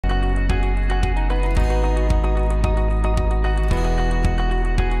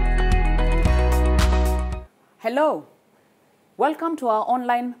Hello, welcome to our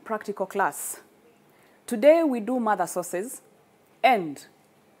online practical class. Today we do mother sauces, and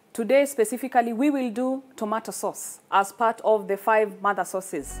today specifically we will do tomato sauce as part of the 5 mother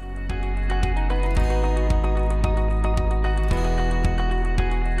sauces.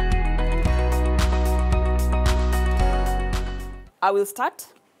 I will start.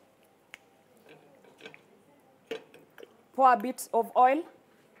 Pour a bit of oil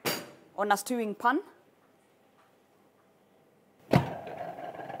on a stewing pan.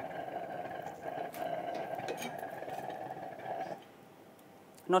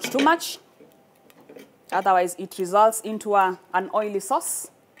 Not too much, otherwise it results into an oily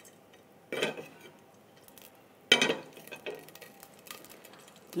sauce.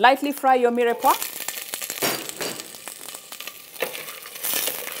 Lightly fry your mirepoix.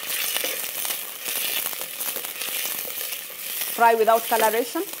 Fry without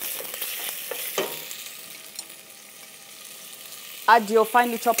coloration. Add your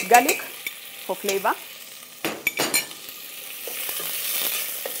finely chopped garlic for flavor.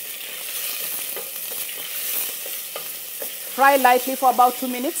 Fry lightly for about 2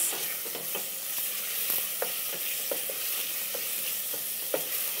 minutes.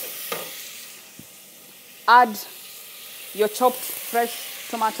 Add your chopped fresh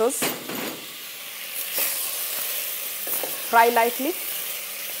tomatoes. Fry lightly.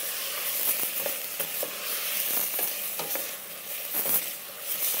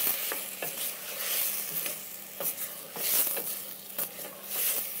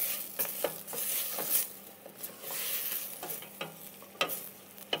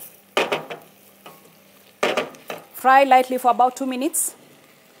 Fry lightly for about 2 minutes.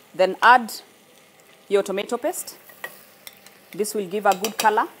 Then add your tomato paste. This will give a good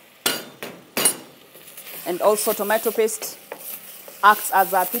color. And also tomato paste acts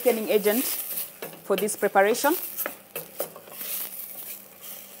as a thickening agent for this preparation.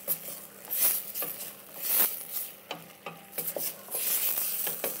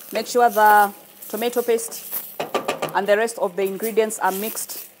 Make sure the tomato paste and the rest of the ingredients are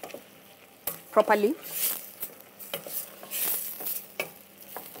mixed properly.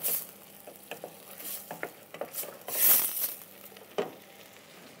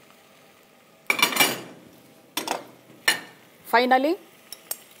 Finally,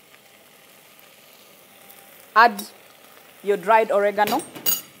 add your dried oregano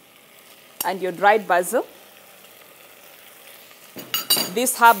and your dried basil.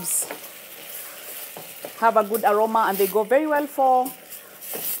 These herbs have a good aroma and they go very well for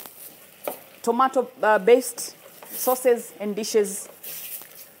tomato-based sauces and dishes.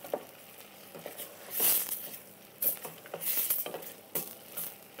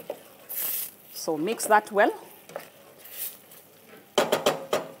 So mix that well.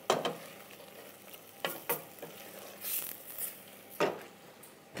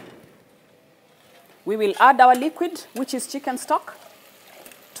 We will add our liquid, which is chicken stock,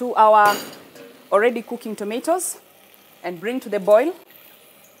 to our already cooking tomatoes and bring to the boil.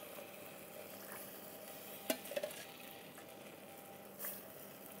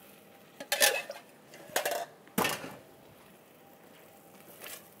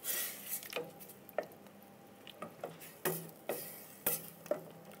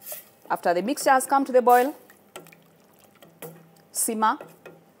 After the mixture has come to the boil, simmer,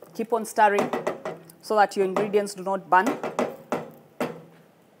 keep on stirring so that your ingredients do not burn.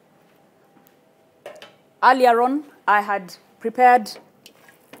 Earlier on, I had prepared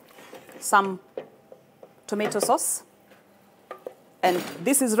some tomato sauce, and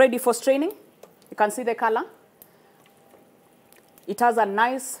this is ready for straining. You can see the color. It has a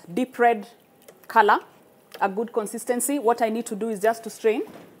nice deep red color, a good consistency. What I need to do is just to strain,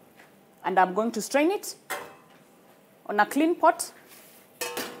 and I'm going to strain it on a clean pot.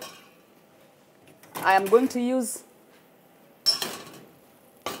 I am going to use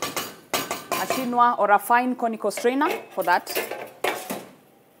a chinois or a fine conical strainer for that.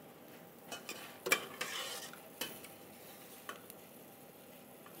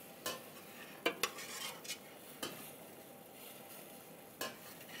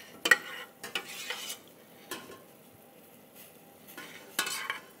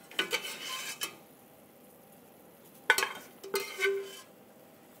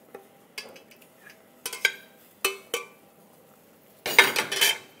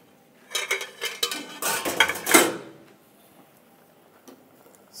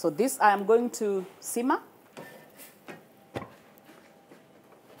 So this I am going to simmer.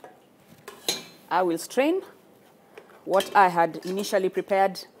 I will strain what I had initially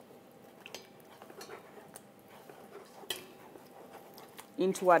prepared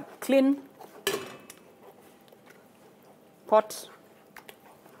into a clean pot.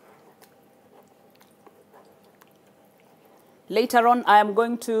 Later on, I am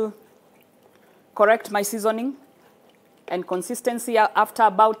going to correct my seasoning and consistency after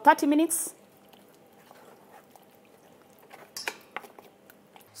about 30 minutes.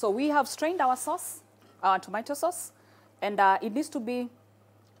 So we have strained our sauce, our tomato sauce, and it needs to be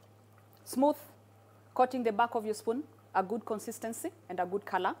smooth, coating the back of your spoon, a good consistency and a good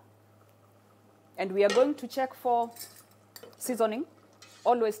color. And we are going to check for seasoning.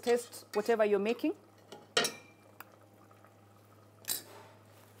 Always taste whatever you're making.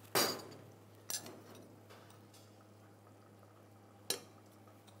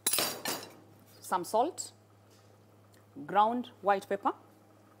 Some salt, ground white pepper,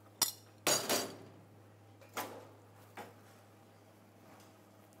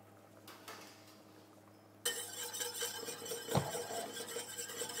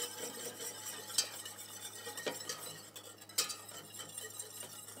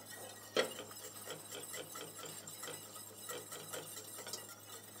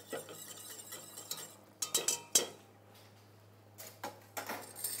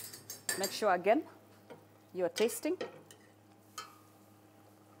 make sure again you're tasting.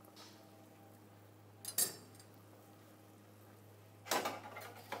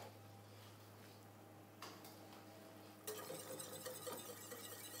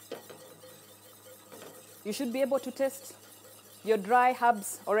 You should be able to taste your dry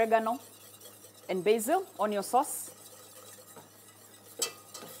herbs, oregano and basil on your sauce.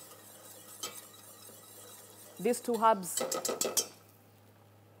 These two herbs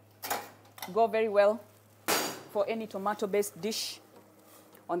go very well for any tomato-based dish.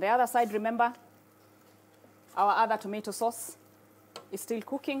 On the other side, remember, our other tomato sauce is still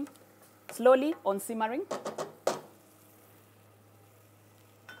cooking slowly on simmering.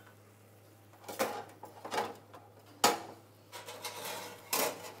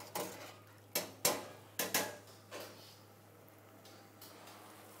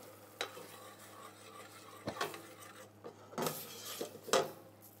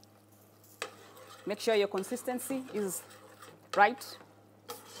 Make sure your consistency is right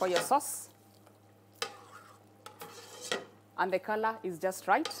for your sauce. And the color is just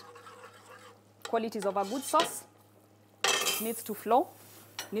right. Qualities of a good sauce: needs to flow,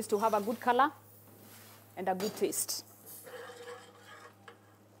 needs to have a good color and a good taste.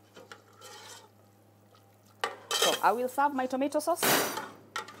 So I will serve my tomato sauce.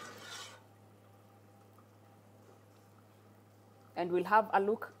 And we'll have a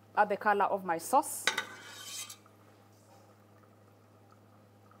look at the color of my sauce.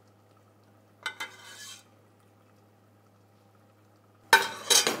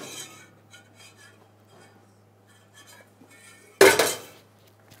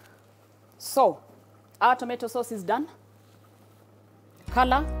 So our tomato sauce is done.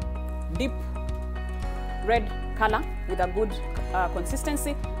 Color, deep red color with a good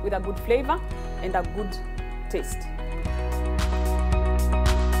consistency, with a good flavor and a good taste.